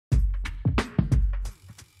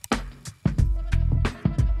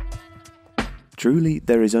Truly,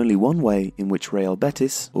 there is only one way in which Real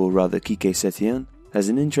Betis, or rather Quique Setien, has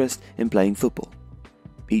an interest in playing football.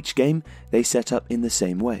 Each game they set up in the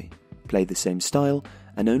same way, play the same style,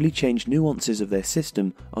 and only change nuances of their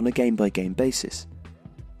system on a game-by-game basis.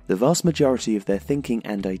 The vast majority of their thinking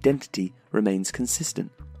and identity remains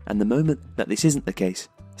consistent, and the moment that this isn't the case,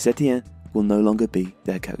 Setien will no longer be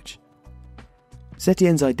their coach.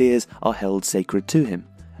 Setien's ideas are held sacred to him,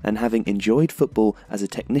 and having enjoyed football as a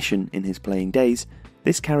technician in his playing days,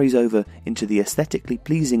 this carries over into the aesthetically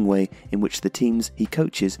pleasing way in which the teams he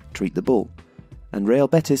coaches treat the ball. And Real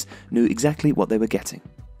Betis knew exactly what they were getting.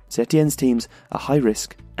 Setien's teams are high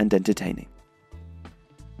risk and entertaining.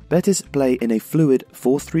 Betis play in a fluid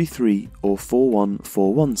 4-3-3 or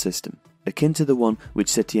 4-1-4-1 system, akin to the one which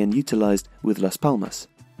Setien utilised with Las Palmas.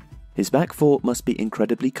 His back four must be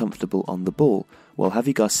incredibly comfortable on the ball, while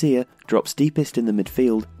Javi Garcia drops deepest in the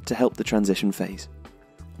midfield to help the transition phase.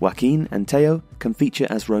 Joaquin and Teo can feature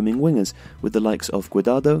as roaming wingers with the likes of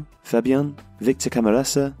Guardado, Fabian, Victor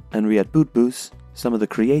Camarasa and Riyad Boudbouz, some of the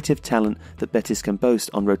creative talent that Betis can boast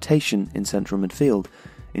on rotation in central midfield.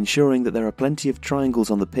 Ensuring that there are plenty of triangles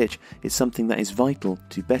on the pitch is something that is vital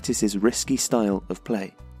to Betis' risky style of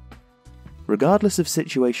play. Regardless of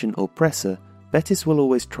situation or presser, Betis will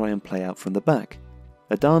always try and play out from the back.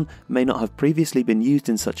 Adan may not have previously been used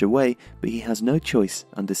in such a way, but he has no choice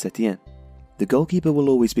under Setien. The goalkeeper will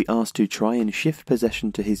always be asked to try and shift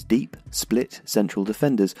possession to his deep, split central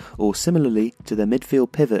defenders, or similarly to their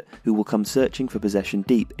midfield pivot who will come searching for possession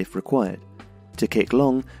deep if required. To kick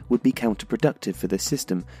long would be counterproductive for this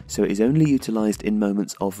system, so it is only utilised in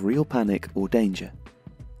moments of real panic or danger.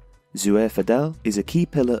 Zouer Fadel is a key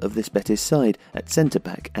pillar of this Betis side at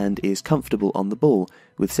centre-back and is comfortable on the ball,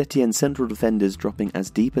 with Setien's central defenders dropping as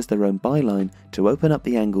deep as their own byline to open up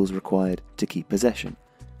the angles required to keep possession.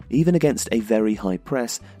 Even against a very high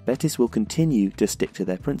press, Betis will continue to stick to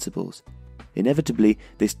their principles. Inevitably,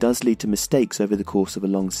 this does lead to mistakes over the course of a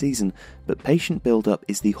long season, but patient build-up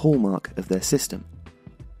is the hallmark of their system.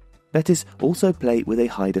 Betis also play with a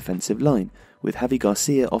high defensive line, with Javi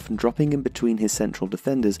Garcia often dropping in between his central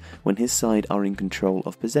defenders when his side are in control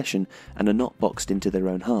of possession and are not boxed into their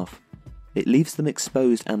own half. It leaves them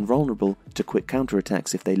exposed and vulnerable to quick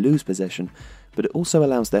counterattacks if they lose possession, but it also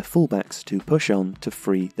allows their fullbacks to push on to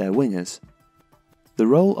free their wingers. The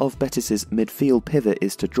role of Betis' midfield pivot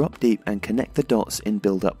is to drop deep and connect the dots in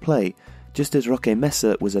build-up play, just as Roque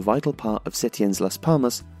Mesa was a vital part of Setien's Las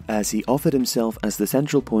Palmas, as he offered himself as the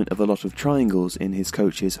central point of a lot of triangles in his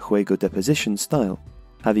coach's juego de position style.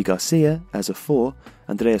 Javi Garcia, as a 4,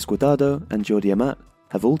 Andreas Guardado and Jordi Amat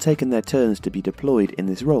have all taken their turns to be deployed in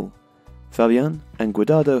this role. Fabian and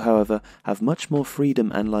Guardado, however, have much more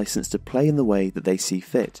freedom and license to play in the way that they see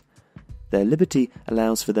fit. Their liberty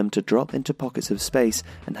allows for them to drop into pockets of space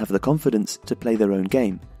and have the confidence to play their own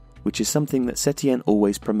game, which is something that Setien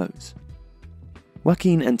always promotes.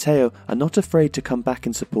 Joaquin and Teo are not afraid to come back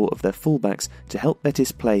in support of their fullbacks to help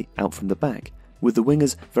Betis play out from the back, with the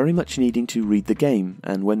wingers very much needing to read the game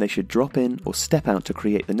and when they should drop in or step out to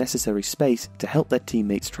create the necessary space to help their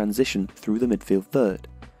teammates transition through the midfield third.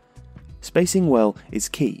 Spacing well is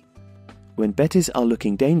key. When Betis are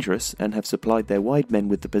looking dangerous and have supplied their wide men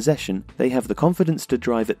with the possession, they have the confidence to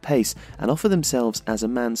drive at pace and offer themselves as a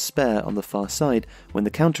man spare on the far side when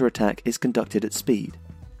the counter-attack is conducted at speed.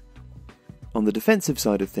 On the defensive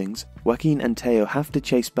side of things, Joaquin and Teo have to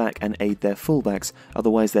chase back and aid their fullbacks,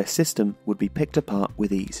 otherwise their system would be picked apart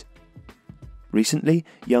with ease. Recently,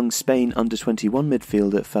 young Spain under-21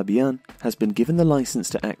 midfielder Fabian has been given the license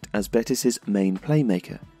to act as Betis' main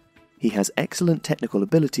playmaker. He has excellent technical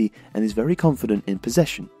ability and is very confident in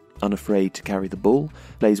possession, unafraid to carry the ball,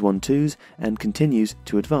 plays 1-2s and continues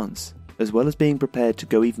to advance, as well as being prepared to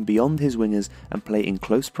go even beyond his wingers and play in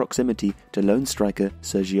close proximity to lone striker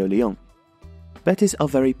Sergio Leon. Betis are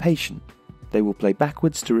very patient. They will play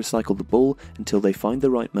backwards to recycle the ball until they find the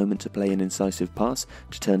right moment to play an incisive pass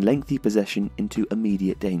to turn lengthy possession into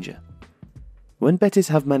immediate danger. When Betis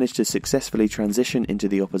have managed to successfully transition into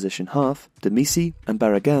the opposition half, Demisi and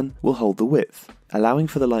Barragan will hold the width, allowing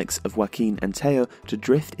for the likes of Joaquin and Teo to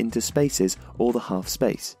drift into spaces or the half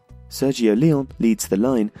space. Sergio Leon leads the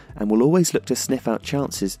line and will always look to sniff out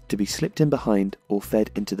chances to be slipped in behind or fed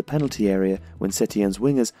into the penalty area when Setien's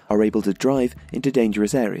wingers are able to drive into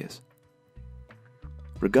dangerous areas.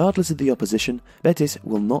 Regardless of the opposition, Betis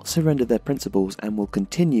will not surrender their principles and will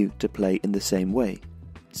continue to play in the same way.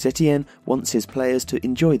 Setien wants his players to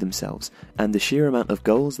enjoy themselves, and the sheer amount of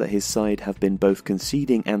goals that his side have been both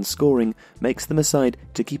conceding and scoring makes them a side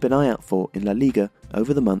to keep an eye out for in La Liga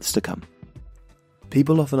over the months to come.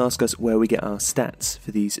 People often ask us where we get our stats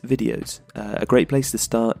for these videos. A great place to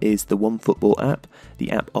start is the WhiteboardFootball app.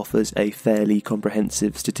 The app offers a fairly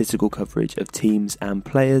comprehensive statistical coverage of teams and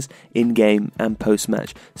players in-game and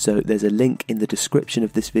post-match, so there's a link in the description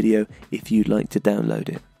of this video if you'd like to download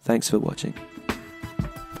it. Thanks for watching.